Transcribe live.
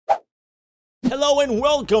Hello and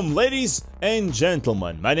welcome, ladies and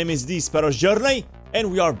gentlemen. My name is TheSparrowsJourney, and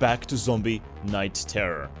we are back to Zombie Night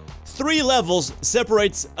Terror. 3 levels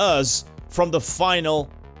separates us from the final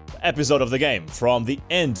episode of the game, from the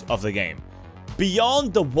end of the game.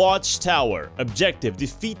 Beyond the Watchtower. Objective,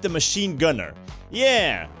 defeat the machine gunner.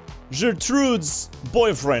 Yeah, Gertrude's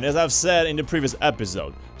boyfriend, as I've said in the previous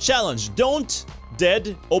episode. Challenge, don't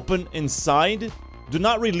dead open inside. Do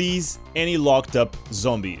not release any locked up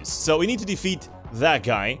zombies. So we need to defeat that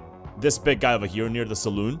guy, this big guy over here near the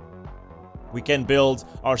saloon. We can build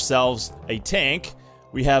ourselves a tank.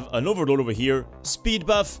 We have an overload over here, speed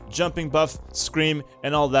buff, jumping buff, scream,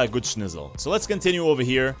 and all that good schnizzle. So let's continue over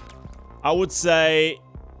here. I would say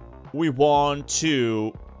we want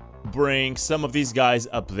to bring some of these guys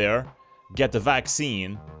up there, get the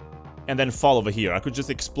vaccine, and then fall over here. I could just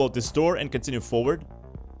explode this door and continue forward.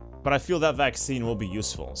 But I feel that vaccine will be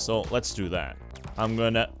useful, so let's do that. I'm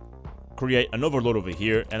gonna create an overload over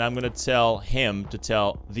here, and I'm gonna tell him to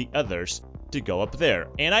tell the others to go up there.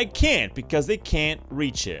 And I can't, because they can't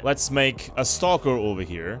reach it. Let's make a stalker over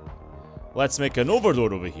here. Let's make an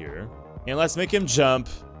overload over here. And let's make him jump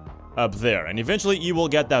up there. And eventually he will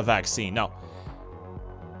get that vaccine. Now,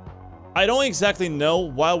 I don't exactly know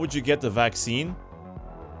why would you get the vaccine.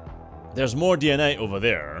 There's more DNA over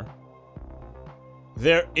there.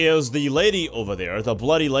 There is the lady over there, the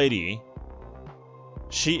bloody lady.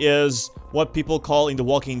 She is what people call in The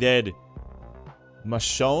Walking Dead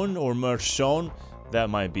Michonne or Mershon. That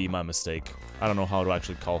might be my mistake. I don't know how to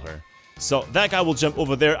actually call her. So that guy will jump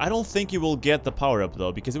over there. I don't think he will get the power up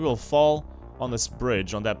though, because he will fall on this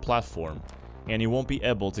bridge, on that platform, and he won't be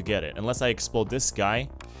able to get it unless I explode this guy.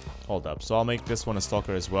 Hold up. So I'll make this one a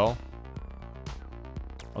stalker as well.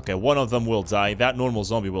 Okay, one of them will die. That normal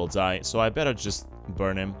zombie will die. So I better just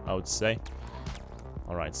burn him, I would say.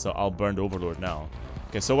 Alright, so I'll burn the overlord now.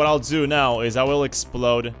 Okay, so what I'll do now is I will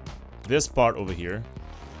explode this part over here,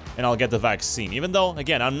 and I'll get the vaccine. Even though,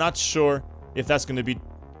 again, I'm not sure if that's going to be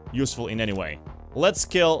useful in any way. Let's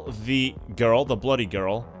kill the girl, the bloody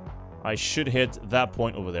girl. I should hit that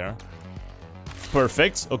point over there.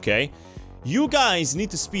 Perfect, okay. You guys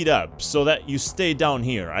need to speed up so that you stay down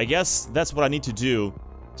here. I guess that's what I need to do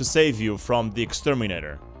to save you from the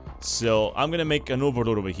exterminator. So I'm gonna make an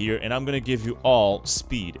overload over here, and I'm gonna give you all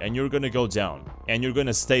speed, and you're gonna go down, and you're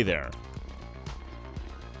gonna stay there.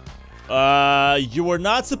 You were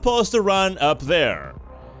not supposed to run up there.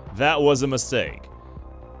 That was a mistake.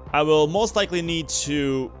 I will most likely need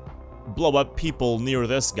to blow up people near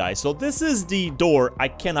this guy. So this is the door I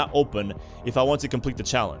cannot open if I want to complete the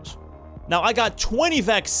challenge. Now I got 20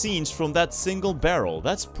 vaccines from that single barrel.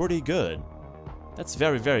 That's pretty good. That's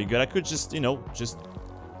very, very good. I could just, you know, just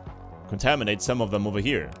contaminate some of them over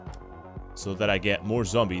here so that I get more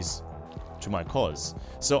zombies to my cause.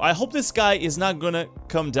 So I hope this guy is not gonna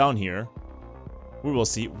come down here. We will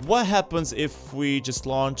see. What happens if we just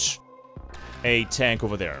launch a tank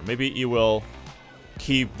over there? Maybe it will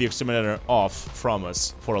keep the exterminator off from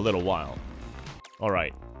us for a little while.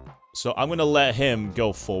 Alright. So I'm gonna let him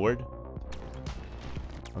go forward.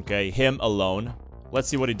 Okay, him alone. Let's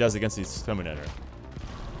see what he does against the exterminator.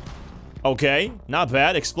 Okay, not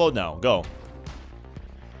bad. Explode now. Go.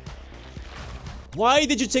 Why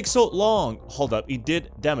did you take so long? Hold up. He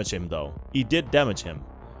did damage him, though. He did damage him.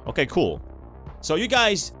 Okay, cool. So you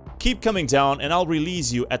guys keep coming down, and I'll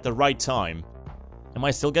release you at the right time. Am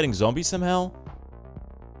I still getting zombies somehow?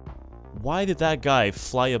 Why did that guy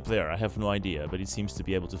fly up there? I have no idea, but he seems to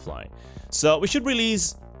be able to fly. So we should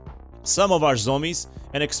release some of our zombies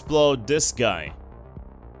and explode this guy.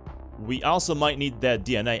 We also might need that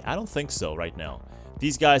DNA. I don't think so right now.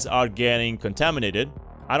 These guys are getting contaminated.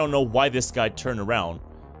 I don't know why this guy turned around.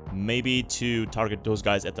 Maybe to target those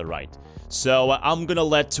guys at the right. So I'm gonna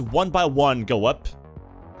let one by one go up.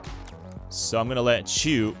 So I'm gonna let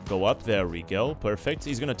you go up. There we go. Perfect.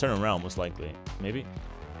 He's gonna turn around most likely. Maybe.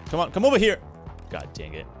 Come on, come over here. God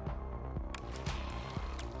dang it.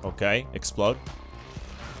 Okay, explode.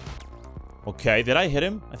 Okay, did I hit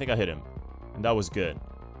him? I think I hit him. And that was good.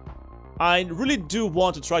 I really do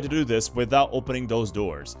want to try to do this without opening those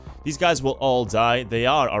doors. These guys will all die. They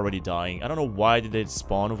are already dying. I don't know why did they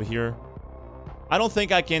spawn over here. I don't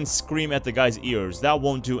think I can scream at the guy's ears. That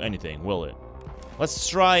won't do anything, will it? Let's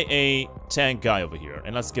try a tank guy over here,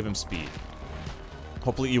 and let's give him speed.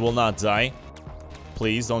 Hopefully he will not die.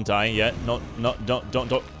 Please don't die yet. No,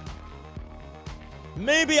 don't.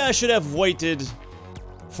 Maybe I should have waited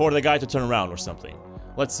for the guy to turn around or something.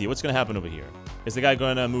 Let's see what's gonna happen over here. Is the guy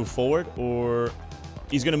gonna move forward, or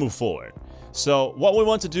he's gonna move forward? So what we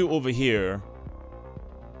want to do over here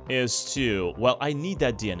is to, well, I need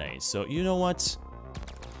that DNA. So you know what?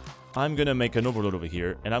 I'm gonna make an overload over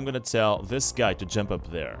here, and I'm gonna tell this guy to jump up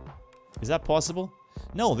there. Is that possible?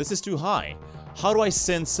 No, this is too high. How do I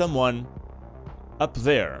send someone up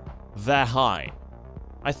there that high?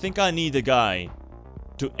 I think I need a guy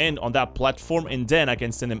to end on that platform, and then I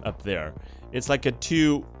can send him up there. It's like a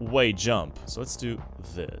two-way jump. So let's do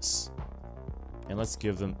this. And let's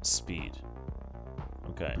give them speed.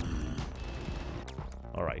 Okay.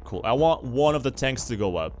 Alright, cool. I want one of the tanks to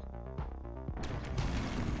go up.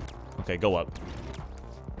 Okay, go up.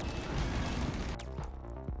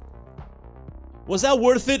 Was that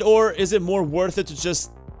worth it, or is it more worth it to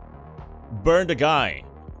just burn the guy?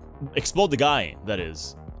 Explode the guy, that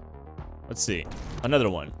is. Let's see. Another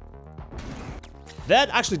one. That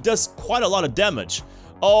actually does quite a lot of damage.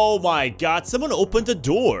 Oh my god, someone opened the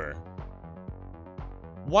door.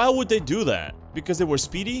 Why would they do that? Because they were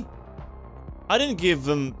speedy? I didn't give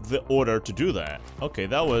them the order to do that. Okay,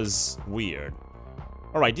 that was weird.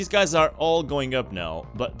 Alright, these guys are all going up now,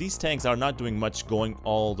 but these tanks are not doing much going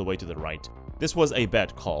all the way to the right. This was a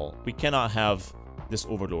bad call. We cannot have this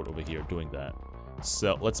overlord over here doing that.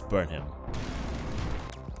 So let's burn him.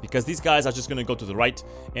 Because these guys are just gonna go to the right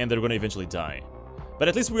and they're gonna eventually die. But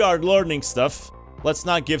at least we are learning stuff. Let's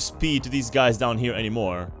not give speed to these guys down here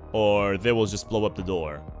anymore, or they will just blow up the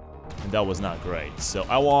door. And that was not great. So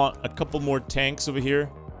I want a couple more tanks over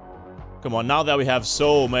here. Come on, now that we have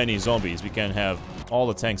so many zombies, we can have all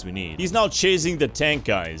the tanks we need. He's now chasing the tank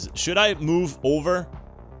guys. Should I move over?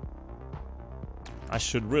 I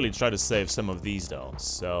should really try to save some of these though.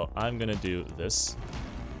 So I'm gonna do this.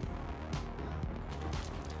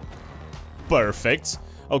 Perfect.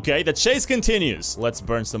 Okay, the chase continues. Let's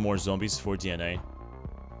burn some more zombies for DNA.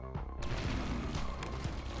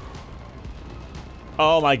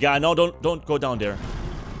 Oh my god, no, don't go down there.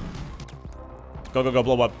 Go, go, go,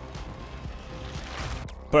 blow up.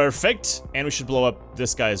 Perfect. And we should blow up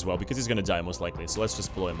this guy as well, because he's gonna die most likely. So let's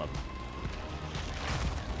just blow him up.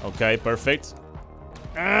 Okay, perfect.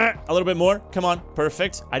 A little bit more. Come on,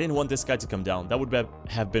 perfect. I didn't want this guy to come down. That would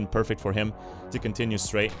have been perfect for him to continue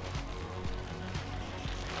straight.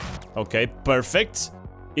 Okay, perfect.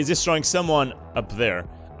 Is destroying someone up there.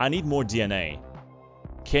 I need more DNA.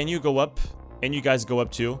 Can you go up? And you guys go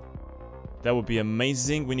up too? That would be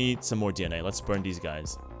amazing. We need some more DNA. Let's burn these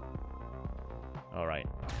guys. Alright.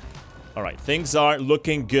 Alright, things are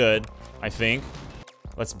looking good, I think.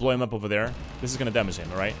 Let's blow him up over there. This is gonna damage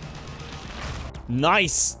him, alright?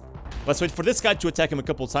 Nice! Let's wait for this guy to attack him a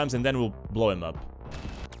couple times and then we'll blow him up.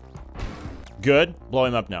 Good. Blow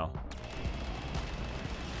him up now.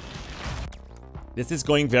 This is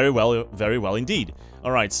going very well indeed.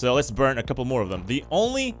 Alright, so let's burn a couple more of them. The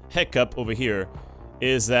only hiccup over here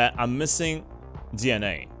is that I'm missing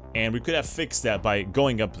DNA. And we could have fixed that by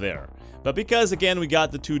going up there. But because, again, we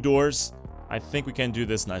got the two doors, I think we can do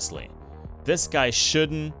this nicely. This guy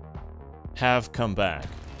shouldn't have come back.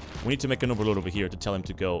 We need to make an overload over here to tell him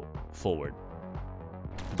to go forward.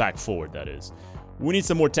 Back forward, that is. We need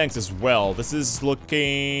some more tanks as well. This is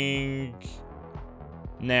looking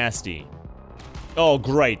nasty. Oh,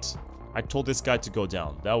 great. I told this guy to go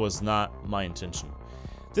down. That was not my intention.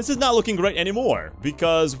 This is not looking great anymore,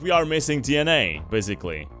 because we are missing DNA,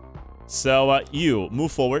 basically. So, you,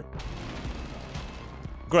 move forward.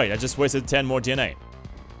 Great, I just wasted 10 more DNA.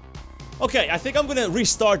 Okay, I think I'm gonna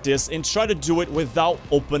restart this and try to do it without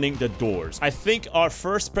opening the doors. I think our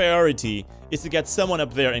first priority is to get someone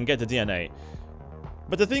up there and get the DNA.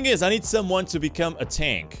 But the thing is, I need someone to become a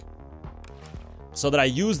tank, so that I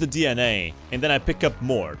use the DNA and then I pick up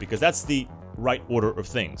more, because that's the right order of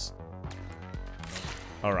things.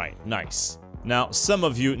 Alright, nice. Now, some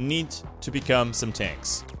of you need to become some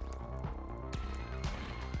tanks.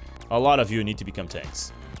 A lot of you need to become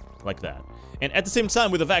tanks. Like that. And at the same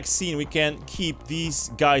time, with the vaccine, we can keep these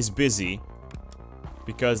guys busy,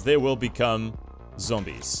 because they will become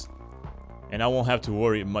zombies. And I won't have to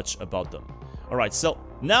worry much about them. Alright, so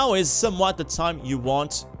now is somewhat the time you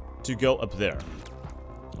want to go up there.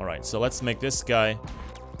 Alright, so let's make this guy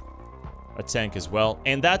a tank as well.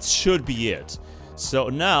 And that should be it. So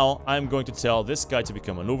now I'm going to tell this guy to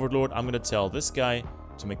become an overlord. I'm going to tell this guy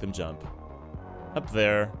to make them jump up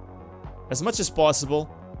there as much as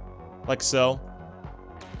possible. Like so.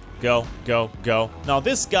 Go, go, go. Now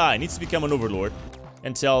this guy needs to become an overlord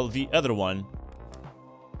and tell the other one.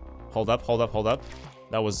 Hold up, hold up, hold up.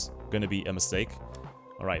 That was going to be a mistake.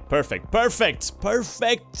 Alright, perfect, perfect,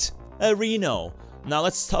 perfect, Reno. Now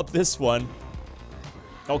let's stop this one.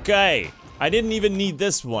 Okay, I didn't even need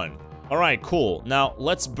this one. Alright, cool. Now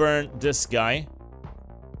let's burn this guy.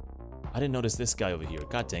 I didn't notice this guy over here.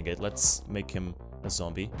 God dang it. Let's make him a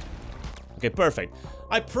zombie. Okay, perfect.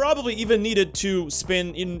 I probably even needed to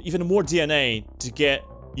spin in even more DNA to get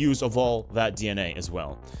use of all that DNA as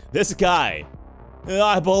well. This guy.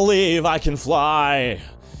 I believe I can fly.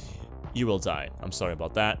 You will die. I'm sorry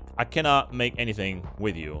about that. I cannot make anything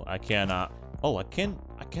with you. I cannot... Oh, I can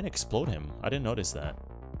explode him. I didn't notice that.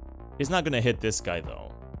 He's not gonna hit this guy,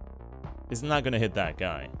 though. He's not gonna hit that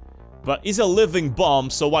guy. But he's a living bomb,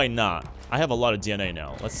 so why not? I have a lot of DNA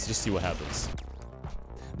now. Let's just see what happens.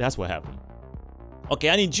 That's what happened. Okay,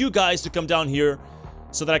 I need you guys to come down here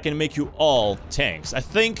so that I can make you all tanks. I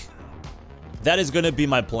think that is gonna be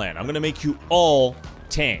my plan. I'm gonna make you all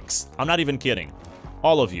tanks. I'm not even kidding.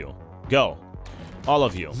 All of you. Go. All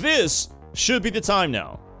of you. This should be the time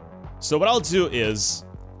now. So what I'll do is...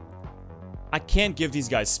 I can't give these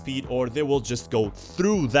guys speed or they will just go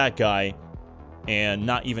through that guy and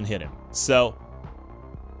not even hit him. So...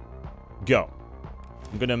 Go.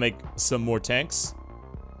 I'm gonna make some more tanks.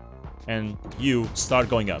 And you start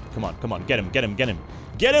going up. Come on, come on. Get him, get him, get him.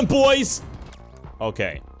 Get him, boys!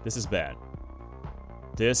 Okay, this is bad.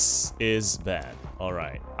 This is bad.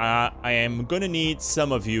 Alright. I am gonna need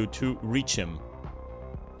some of you to reach him.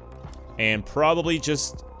 And probably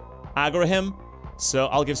just aggro him. So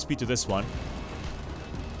I'll give speed to this one.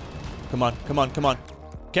 Come on, come on, come on.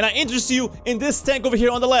 Can I interest you in this tank over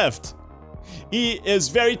here on the left? He is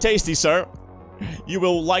very tasty, sir. You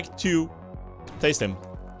will like to taste him.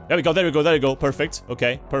 There we go, there we go, there we go. Perfect.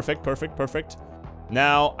 Okay, perfect, perfect, perfect.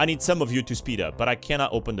 Now, I need some of you to speed up, but I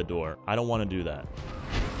cannot open the door. I don't want to do that.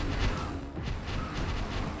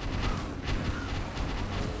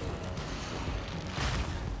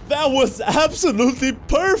 That was absolutely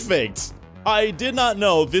perfect! I did not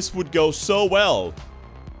know this would go so well.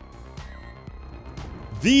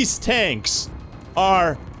 These tanks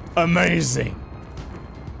are amazing.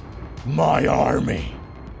 My army.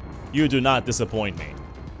 You do not disappoint me.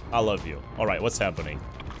 I love you. Alright, what's happening?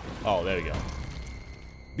 Oh, there we go.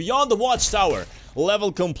 Beyond the Watchtower,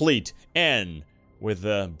 level complete, and with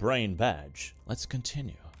the brain badge. Let's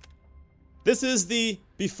continue. This is the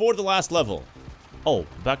before the last level. Oh,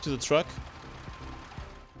 back to the truck.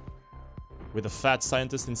 With a fat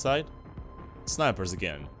scientist inside. Snipers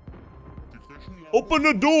again. Open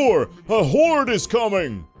the door! A horde is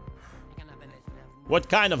coming! What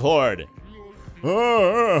kind of horde?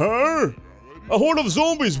 A horde of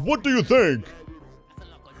zombies, what do you think?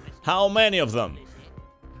 How many of them?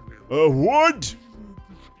 What?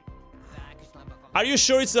 Are you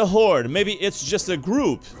sure it's a horde? Maybe it's just a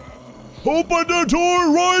group. Open the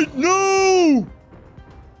door right now!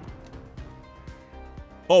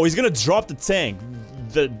 Oh, he's gonna drop the tank.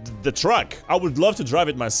 The truck. I would love to drive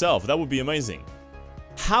it myself. That would be amazing.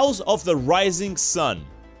 House of the Rising Sun.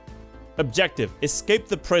 Objective: escape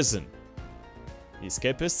the prison. The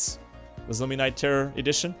Escapists. The Zombie Night Terror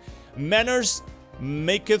Edition. Manners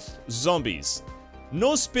maketh zombies.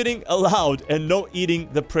 No spitting allowed and no eating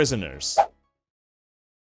the prisoners.